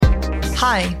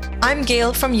Hi, I'm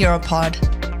Gail from Europod.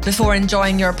 Before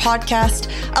enjoying your podcast,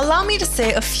 allow me to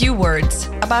say a few words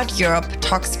about Europe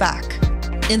Talks Back.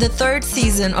 In the third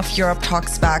season of Europe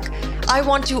Talks Back, I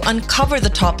want to uncover the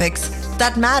topics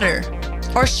that matter,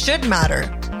 or should matter,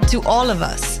 to all of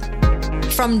us.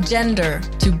 From gender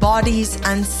to bodies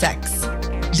and sex,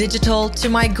 digital to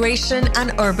migration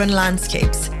and urban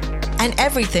landscapes, and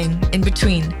everything in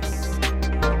between.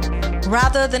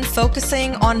 Rather than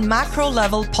focusing on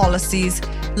macro-level policies,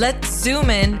 let's zoom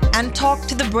in and talk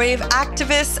to the brave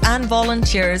activists and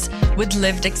volunteers with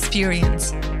lived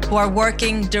experience who are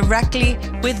working directly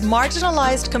with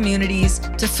marginalized communities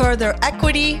to further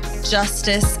equity,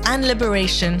 justice, and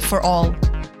liberation for all.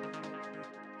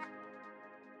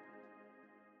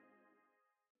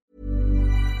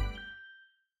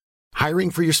 Hiring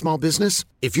for your small business?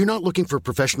 If you're not looking for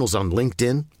professionals on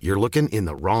LinkedIn, you're looking in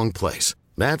the wrong place.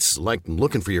 That's like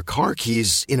looking for your car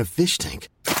keys in a fish tank.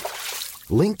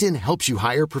 LinkedIn helps you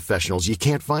hire professionals you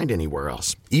can't find anywhere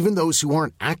else, even those who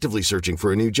aren't actively searching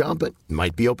for a new job but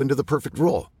might be open to the perfect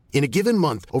role. In a given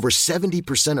month, over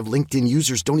 70% of LinkedIn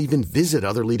users don't even visit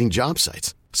other leading job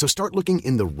sites. So start looking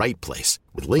in the right place.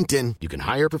 With LinkedIn, you can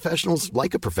hire professionals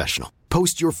like a professional.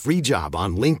 Post your free job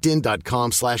on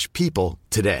linkedin.com/people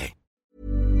today.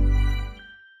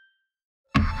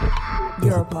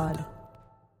 Europod.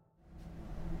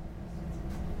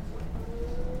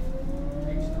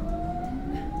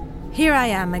 Here I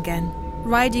am again,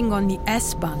 riding on the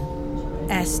S-Bahn,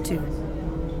 S2.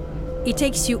 It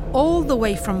takes you all the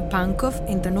way from Pankow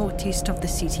in the northeast of the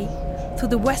city to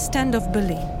the west end of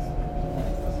Berlin.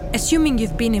 Assuming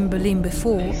you've been in Berlin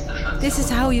before, this is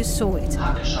how you saw it.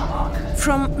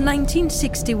 From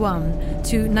 1961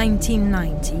 to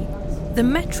 1990, the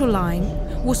metro line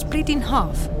was split in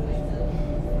half.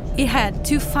 It had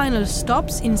two final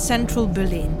stops in central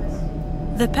Berlin.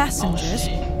 The passengers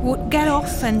would get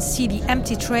off and see the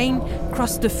empty train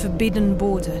cross the forbidden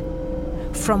border.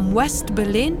 From West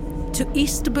Berlin to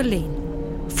East Berlin.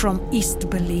 From East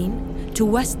Berlin to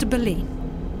West Berlin.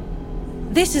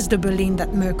 This is the Berlin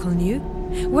that Merkel knew,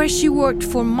 where she worked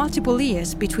for multiple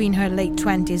years between her late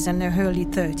 20s and her early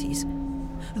 30s.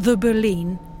 The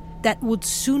Berlin that would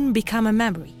soon become a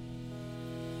memory.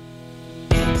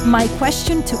 My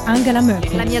question to Angela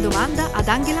Merkel. La mia domanda ad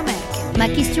Angela Merkel. Ma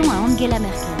question à Angela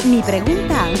Merkel. Mi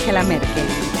pregunta Angela Merkel.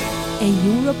 A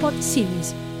Europod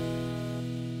series.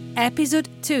 Episode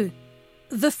 2.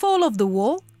 The Fall of the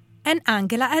Wall and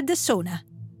Angela at the sauna.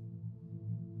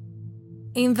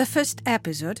 In the first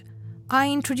episode,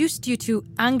 I introduced you to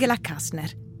Angela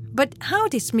Kastner. But how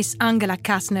did Miss Angela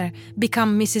Kastner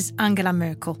become Mrs. Angela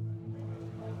Merkel?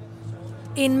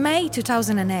 In May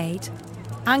 2008,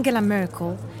 Angela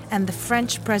Merkel and the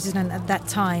French president at that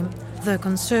time, the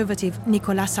conservative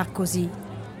Nicolas Sarkozy,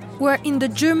 were in the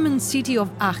German city of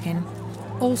Aachen,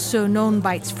 also known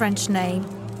by its French name,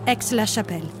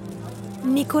 Aix-la-Chapelle.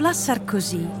 Nicolas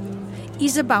Sarkozy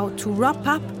is about to wrap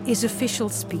up his official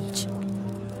speech.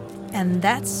 And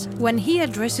that's when he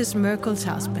addresses Merkel's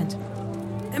husband.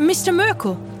 Mr.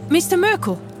 Merkel! Mr.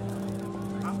 Merkel!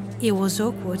 It was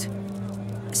awkward.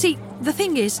 See, the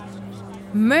thing is,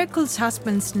 Merkel's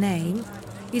husband's name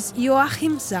is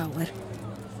Joachim Sauer.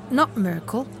 Not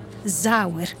Merkel,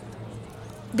 Sauer.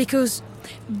 Because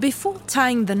before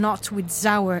tying the knot with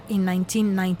Sauer in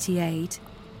 1998,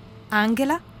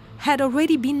 Angela had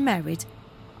already been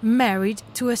married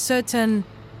to a certain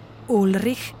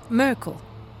Ulrich Merkel.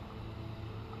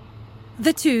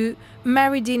 The two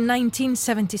married in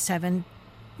 1977.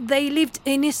 They lived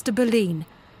in East Berlin,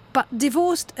 but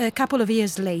divorced a couple of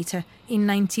years later in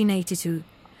 1982.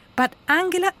 But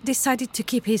Angela decided to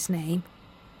keep his name,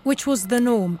 which was the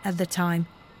norm at the time.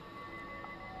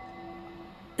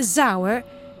 Sauer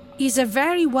is a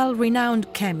very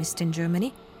well-renowned chemist in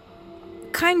Germany.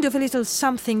 Kind of a little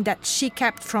something that she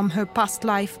kept from her past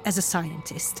life as a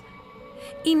scientist.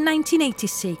 In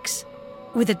 1986,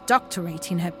 with a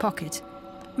doctorate in her pocket,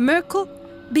 Merkel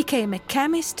became a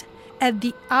chemist at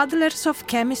the Adlers of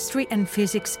Chemistry and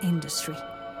Physics industry.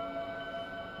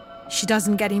 She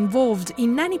doesn't get involved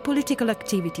in any political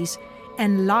activities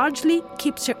and largely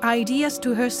keeps her ideas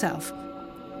to herself.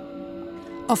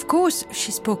 Of course,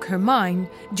 she spoke her mind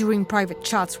during private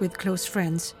chats with close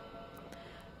friends.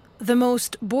 The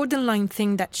most borderline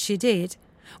thing that she did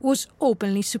was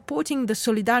openly supporting the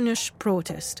Solidarność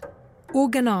protest,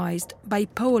 organized by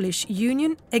Polish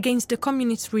Union against the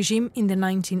communist regime in the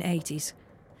 1980s.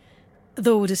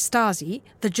 Though the Stasi,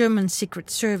 the German secret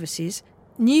services,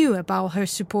 knew about her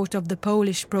support of the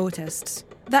Polish protests,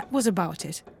 that was about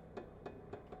it.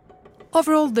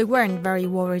 Overall, they weren't very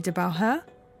worried about her.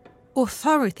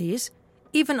 Authorities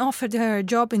even offered her a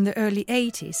job in the early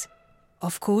 80s.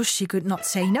 Of course, she could not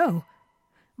say no.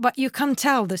 But you can't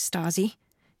tell the Stasi.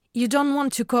 You don't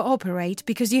want to cooperate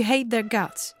because you hate their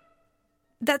guts.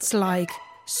 That's like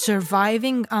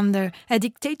surviving under a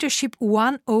dictatorship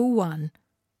 101.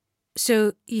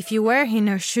 So, if you were in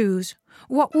her shoes,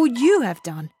 what would you have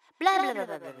done?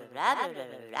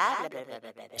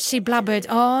 She blubbered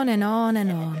on and on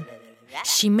and on.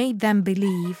 She made them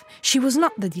believe she was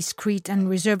not the discreet and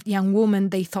reserved young woman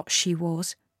they thought she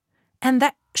was, and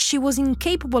that she was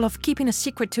incapable of keeping a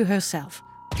secret to herself.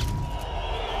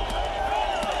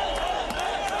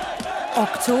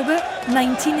 October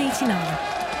 1989.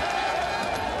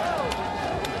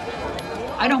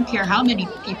 I don't care how many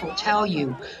people tell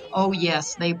you, oh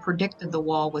yes, they predicted the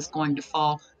wall was going to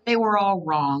fall. They were all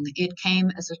wrong. It came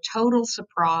as a total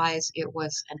surprise. It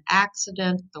was an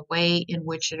accident, the way in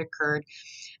which it occurred.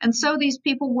 And so these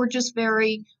people were just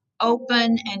very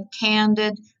open and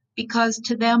candid because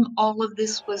to them all of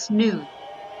this was new.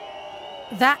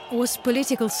 That was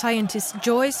political scientist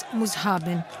Joyce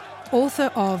Mushaben,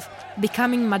 author of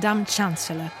Becoming Madame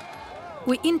Chancellor.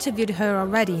 We interviewed her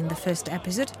already in the first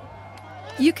episode.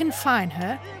 You can find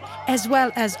her, as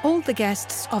well as all the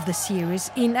guests of the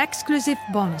series, in exclusive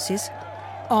bonuses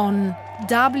on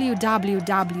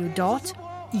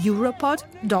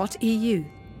www.europod.eu.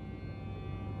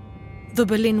 The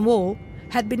Berlin Wall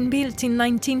had been built in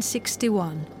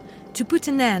 1961 to put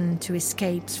an end to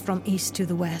escapes from east to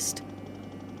the west.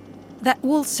 That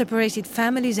wall separated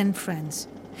families and friends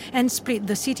and split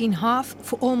the city in half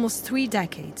for almost 3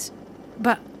 decades.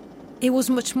 But it was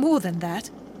much more than that.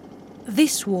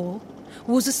 This wall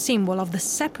was a symbol of the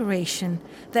separation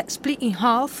that split in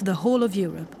half the whole of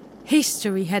Europe.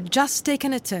 History had just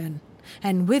taken a turn,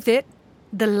 and with it,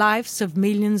 the lives of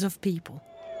millions of people.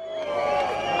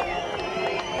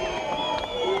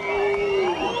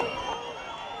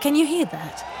 Can you hear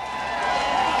that?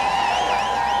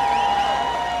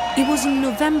 It was in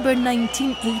November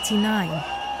 1989.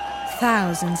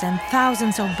 Thousands and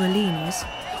thousands of Berliners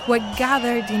were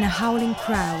gathered in a howling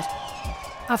crowd.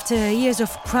 After years of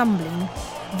crumbling,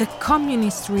 the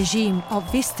communist regime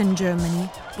of Eastern Germany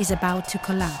is about to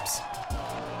collapse.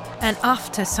 And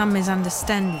after some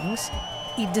misunderstandings,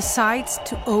 it decides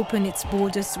to open its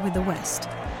borders with the West.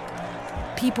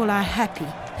 People are happy.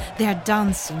 They are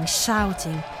dancing,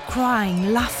 shouting,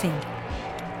 crying, laughing.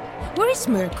 Where is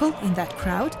Merkel in that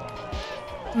crowd?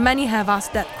 Many have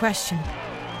asked that question,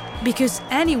 because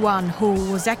anyone who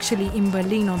was actually in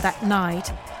Berlin on that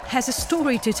night has a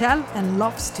story to tell and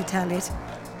loves to tell it.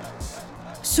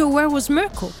 So where was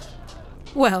Merkel?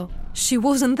 Well, she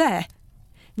wasn't there.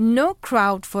 No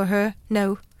crowd for her,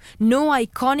 no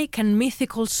iconic and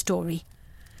mythical story.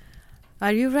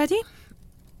 Are you ready?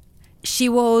 She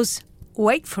was,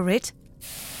 wait for it,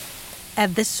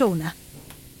 at the sauna,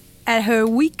 at her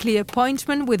weekly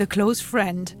appointment with a close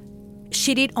friend.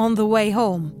 She did on the way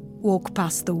home, walk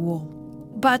past the wall.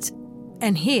 But,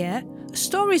 and here,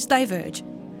 stories diverge.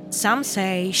 Some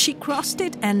say she crossed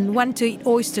it and went to eat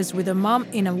oysters with her mom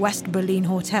in a West Berlin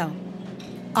hotel.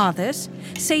 Others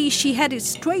say she headed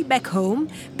straight back home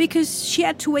because she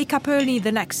had to wake up early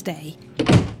the next day.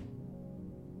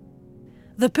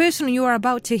 The person you are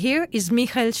about to hear is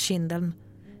Michael Schindeln.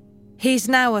 He is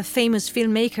now a famous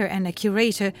filmmaker and a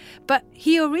curator, but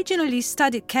he originally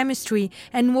studied chemistry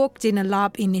and worked in a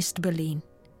lab in East Berlin.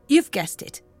 You've guessed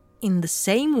it, in the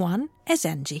same one as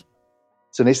Angie.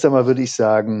 Zunächst einmal würde ich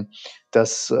sagen,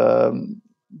 dass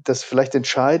das vielleicht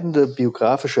entscheidende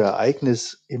biografische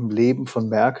Ereignis im Leben von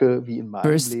Merkel wie in meinem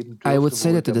First, Leben I would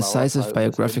say that the decisive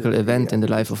biographical event in the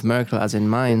life of Merkel, as in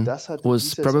mine,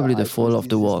 was probably the fall of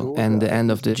the wall and the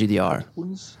end of the GDR.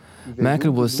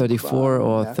 Merkel was 34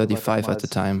 or 35 at the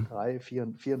time.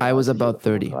 I was about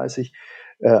 30.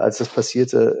 Als das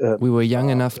passierte, We were young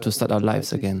enough to start our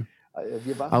lives again.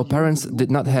 Our parents did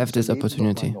not have this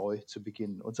opportunity.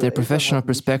 Their professional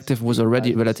perspective was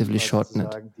already relatively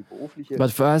shortened.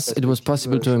 But for us, it was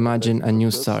possible to imagine a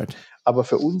new start.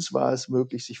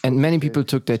 And many people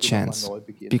took their chance,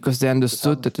 because they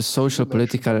understood that the social,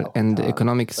 political and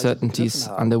economic certainties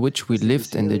under which we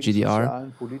lived in the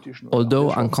GDR,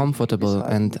 although uncomfortable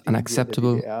and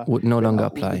unacceptable, would no longer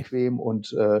apply.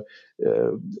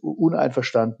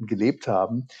 Uneinverstanden gelebt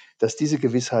haben, dass diese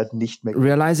Gewissheit nicht mehr.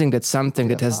 Realizing that something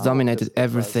that has dominated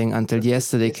everything until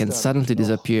yesterday can suddenly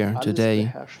disappear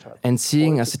today, and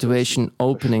seeing a situation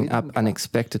opening up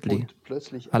unexpectedly,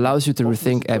 allows you to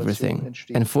rethink everything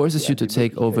and forces you to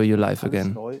take over your life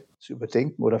again. Zu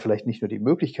überdenken oder vielleicht nicht nur die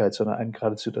Möglichkeit, sondern einen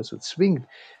geradezu dazu zwingt,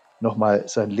 nochmal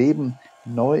sein Leben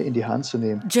neu in die Hand zu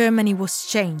nehmen. Germany was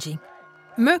changing.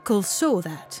 Merkel saw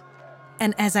that.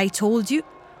 And as I told you,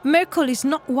 Merkel is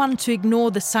not one to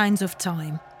ignore the signs of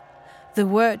time. The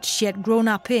world she had grown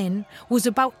up in was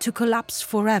about to collapse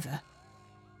forever.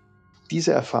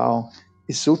 Diese Erfahrung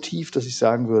ist so tief, dass ich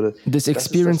sagen würde, this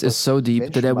experience is so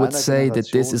deep that I would say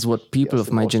that this is what people of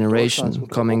my generation,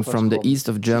 coming from the east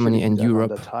of Germany and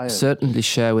Europe, certainly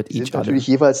share with each other.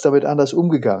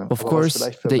 Of course,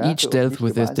 they each dealt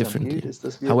with this differently.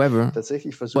 However,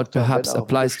 what perhaps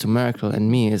applies to Merkel and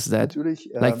me is that,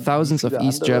 like thousands of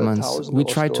East Germans, we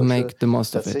try to make the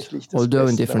most of it, although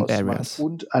in different areas.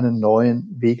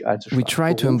 We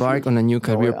try to embark on a new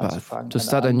career path, to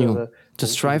start anew, to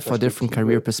strive for different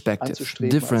career perspectives,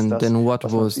 different than what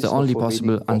was the only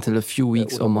possible until a few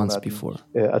weeks or months before.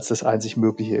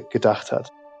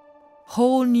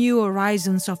 Whole new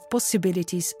horizons of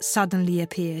possibilities suddenly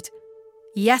appeared.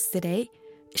 Yesterday,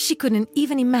 she couldn't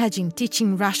even imagine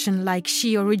teaching Russian like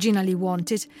she originally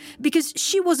wanted, because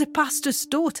she was a pastor's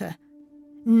daughter.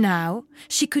 Now,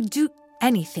 she could do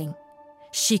anything.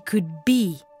 She could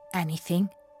be anything.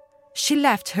 She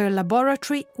left her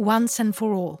laboratory once and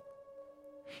for all.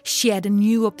 She had a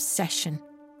new obsession: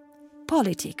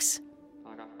 politics.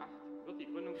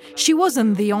 She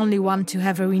wasn't the only one to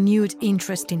have a renewed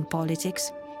interest in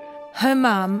politics. Her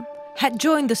mom had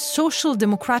joined the Social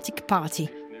Democratic Party,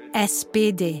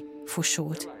 SPD for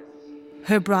short.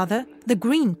 Her brother, the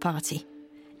Green Party.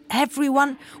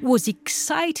 Everyone was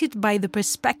excited by the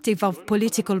perspective of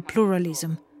political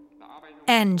pluralism.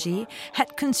 Angie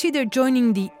had considered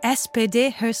joining the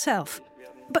SPD herself.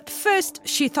 But first,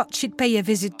 she thought she'd pay a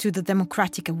visit to the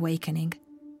Democratic Awakening.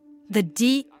 The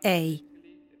DA.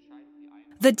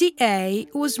 The DA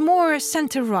was more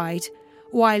centre-right,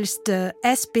 whilst the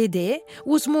SPD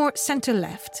was more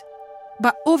centre-left.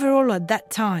 But overall at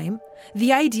that time,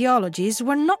 the ideologies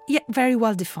were not yet very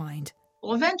well defined.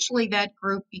 Well, eventually that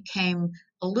group became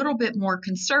a little bit more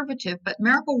conservative, but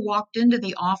Merkel walked into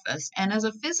the office, and as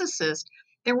a physicist,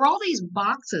 there were all these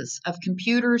boxes of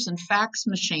computers and fax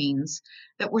machines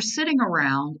that were sitting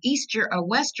around.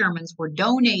 West Germans were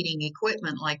donating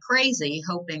equipment like crazy,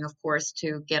 hoping, of course,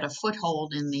 to get a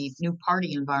foothold in the new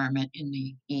party environment in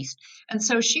the East. And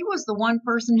so she was the one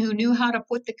person who knew how to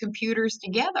put the computers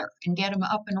together and get them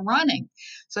up and running.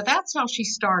 So that's how she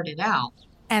started out.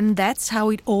 And that's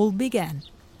how it all began.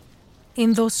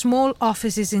 In those small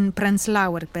offices in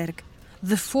Prenzlauer Berg,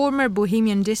 the former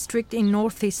Bohemian district in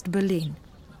northeast Berlin.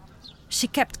 She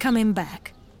kept coming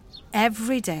back,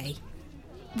 every day.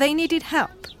 They needed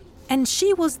help, and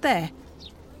she was there,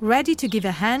 ready to give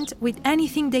a hand with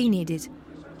anything they needed.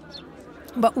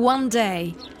 But one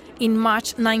day, in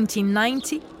March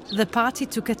 1990, the party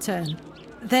took a turn.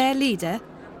 Their leader,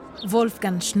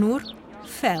 Wolfgang Schnur,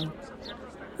 fell.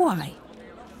 Why?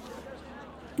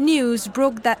 News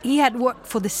broke that he had worked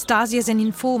for the Stasi as an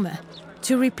informer.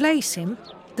 To replace him,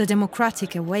 the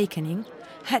Democratic Awakening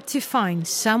had to find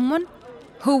someone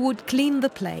who would clean the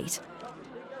plate.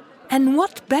 And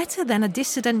what better than a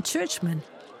dissident churchman?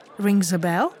 Rings a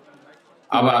bell?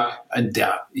 I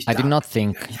did not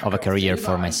think of a career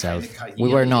for myself. We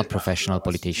were not professional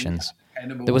politicians.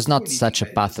 There was not such a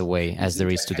pathway as there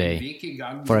is today.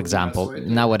 For example,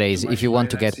 nowadays, if you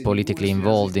want to get politically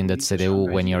involved in the CDU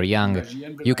when you're young,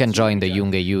 you can join the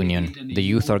Junge Union, the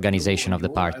youth organization of the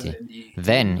party.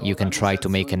 Then you can try to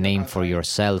make a name for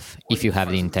yourself if you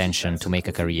have the intention to make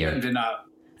a career.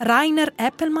 Rainer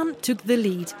Eppelmann took the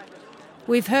lead.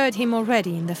 We've heard him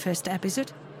already in the first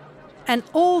episode. And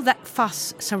all that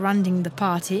fuss surrounding the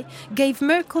party gave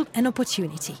Merkel an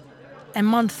opportunity. A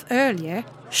month earlier,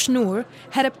 Schnur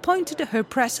had appointed her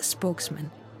press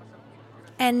spokesman.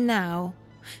 And now,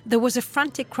 there was a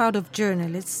frantic crowd of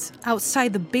journalists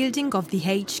outside the building of the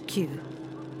HQ.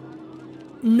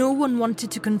 No one wanted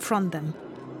to confront them.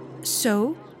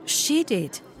 So, she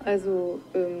did. And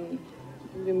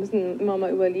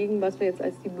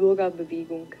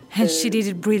she did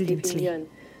it brilliantly.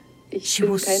 She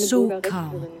was so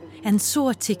calm and so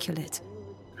articulate.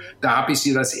 Da habe ich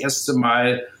sie das erste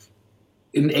Mal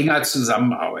in enger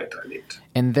Zusammenarbeit erlebt.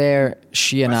 And there,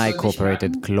 she and I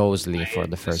cooperated closely for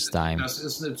the first time.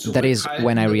 That is,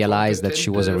 when I realized that she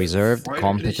was a reserved,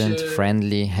 competent,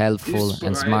 friendly, helpful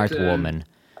and smart woman.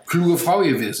 Kluge Frau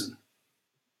gewesen.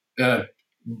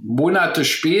 Monate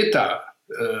später,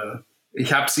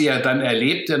 ich habe sie ja dann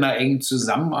erlebt in einer engen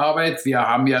Zusammenarbeit. Wir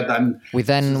haben ja dann We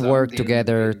then worked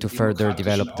together to further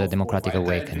develop the Democratic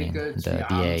Awakening, the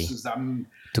DA.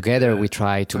 Together we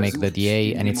tried to make the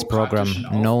DA and its program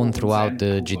known throughout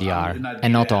the GDR,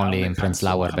 and not only in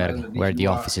Prenzlauer Berg, where the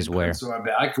offices were.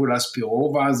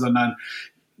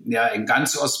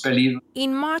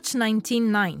 In March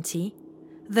 1990,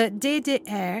 the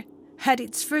DDR had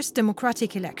its first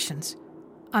democratic elections,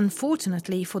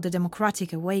 Unfortunately for the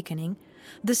democratic awakening,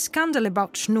 the scandal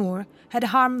about Schnoor had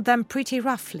harmed them pretty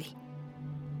roughly.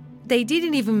 They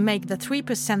didn't even make the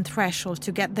 3% threshold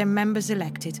to get their members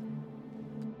elected.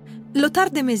 Lothar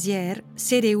de Maizière,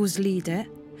 CDU's leader,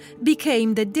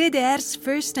 became the DDR's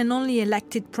first and only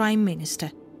elected prime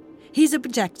minister. His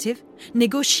objective,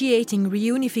 negotiating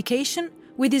reunification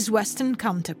with his Western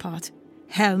counterpart,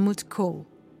 Helmut Kohl.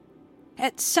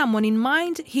 Had someone in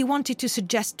mind he wanted to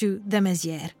suggest to de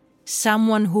Maizière,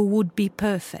 someone who would be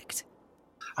perfect.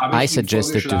 I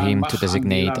suggested to him to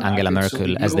designate Angela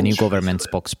Merkel as the new government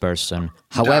spokesperson.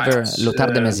 However,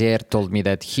 Lothar de Maizière told me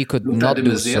that he could not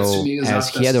do so as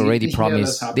he had already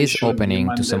promised this opening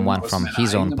to someone from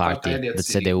his own party, the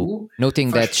CDU,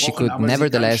 noting that she could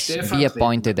nevertheless be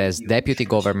appointed as deputy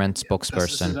government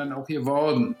spokesperson.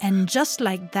 And just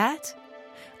like that,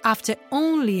 after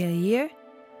only a year,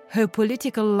 her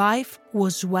political life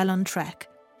was well on track.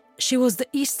 She was the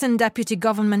Eastern Deputy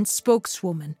Government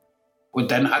spokeswoman. Und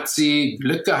dann hat sie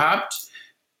Glück gehabt,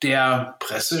 der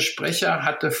Pressesprecher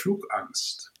hatte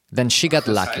Flugangst. Then she got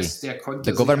lucky.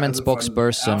 The government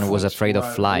spokesperson was afraid of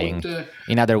flying.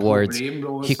 In other words,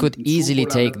 he could easily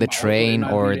take the train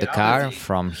or the car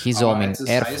from his home in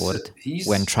Erfurt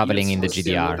when traveling in the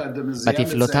GDR. But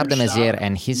if Lothar de Maizière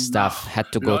and his staff had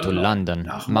to go to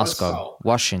London, Moscow,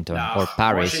 Washington or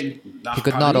Paris, he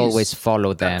could not always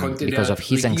follow them because of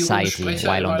his anxiety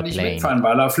while on the plane.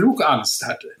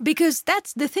 Because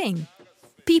that's the thing.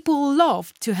 People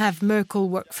loved to have Merkel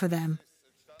work for them.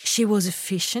 She was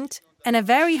efficient and a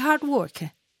very hard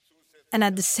worker. And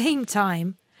at the same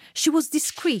time, she was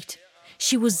discreet.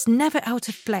 She was never out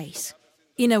of place.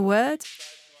 In a word,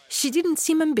 she didn't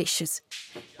seem ambitious.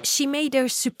 She made her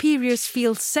superiors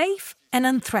feel safe and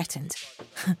unthreatened.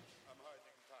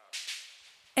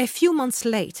 A few months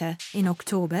later, in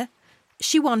October,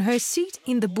 she won her seat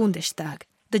in the Bundestag,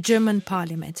 the German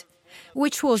parliament,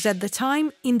 which was at the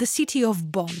time in the city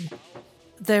of Bonn.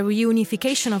 The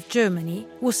reunification of Germany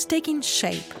was taking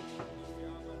shape.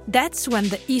 That's when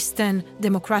the Eastern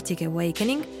Democratic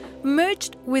Awakening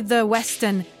merged with the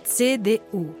Western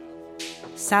CDU.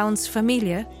 Sounds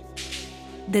familiar?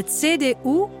 The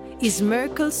CDU is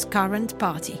Merkel's current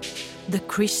party, the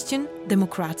Christian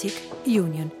Democratic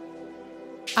Union.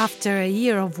 After a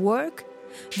year of work,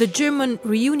 the German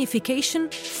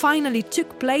reunification finally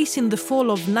took place in the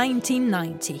fall of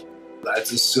 1990.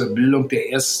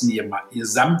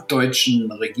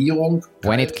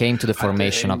 When it came to the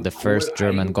formation of the first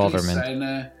German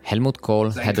government, Helmut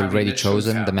Kohl had already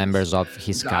chosen the members of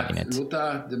his cabinet.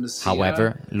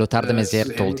 However, Lothar de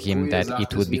Maizière told him that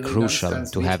it would be crucial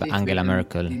to have Angela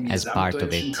Merkel as part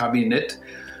of it.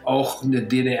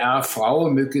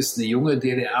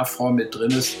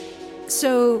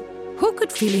 So, who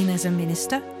could fill in as a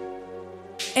minister?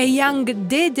 A young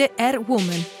DDR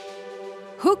woman.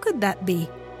 Who could that be?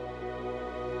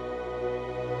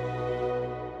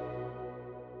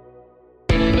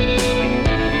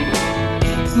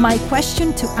 My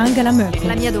question to Angela Merkel.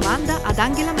 La mia domanda ad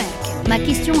Angela Merkel. Ma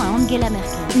question à Angela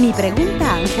Merkel. Mi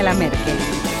pregunta Angela Merkel.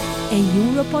 A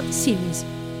Europod series.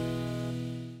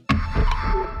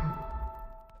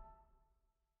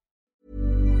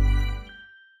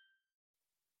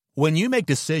 When you make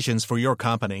decisions for your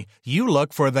company, you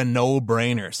look for the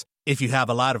no-brainers. If you have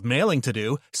a lot of mailing to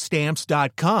do,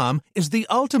 Stamps.com is the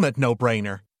ultimate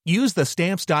no-brainer. Use the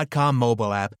Stamps.com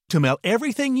mobile app to mail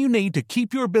everything you need to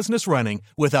keep your business running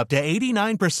with up to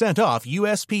 89% off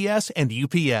USPS and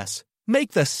UPS.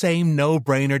 Make the same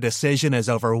no-brainer decision as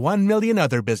over 1 million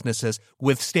other businesses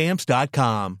with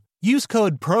Stamps.com. Use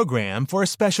code PROGRAM for a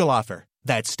special offer.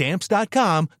 That's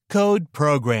Stamps.com, code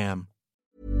PROGRAM.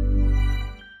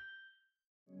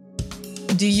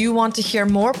 Do you want to hear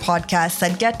more podcasts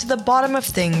that get to the bottom of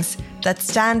things, that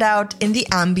stand out in the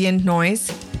ambient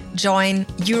noise? Join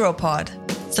Europod.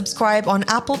 Subscribe on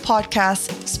Apple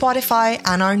Podcasts, Spotify,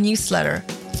 and our newsletter.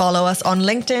 Follow us on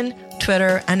LinkedIn,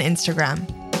 Twitter, and Instagram.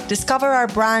 Discover our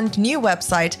brand new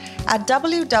website at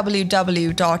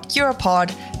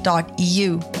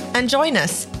www.europod.eu and join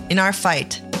us in our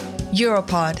fight.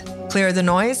 Europod. Clear the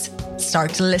noise,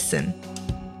 start to listen.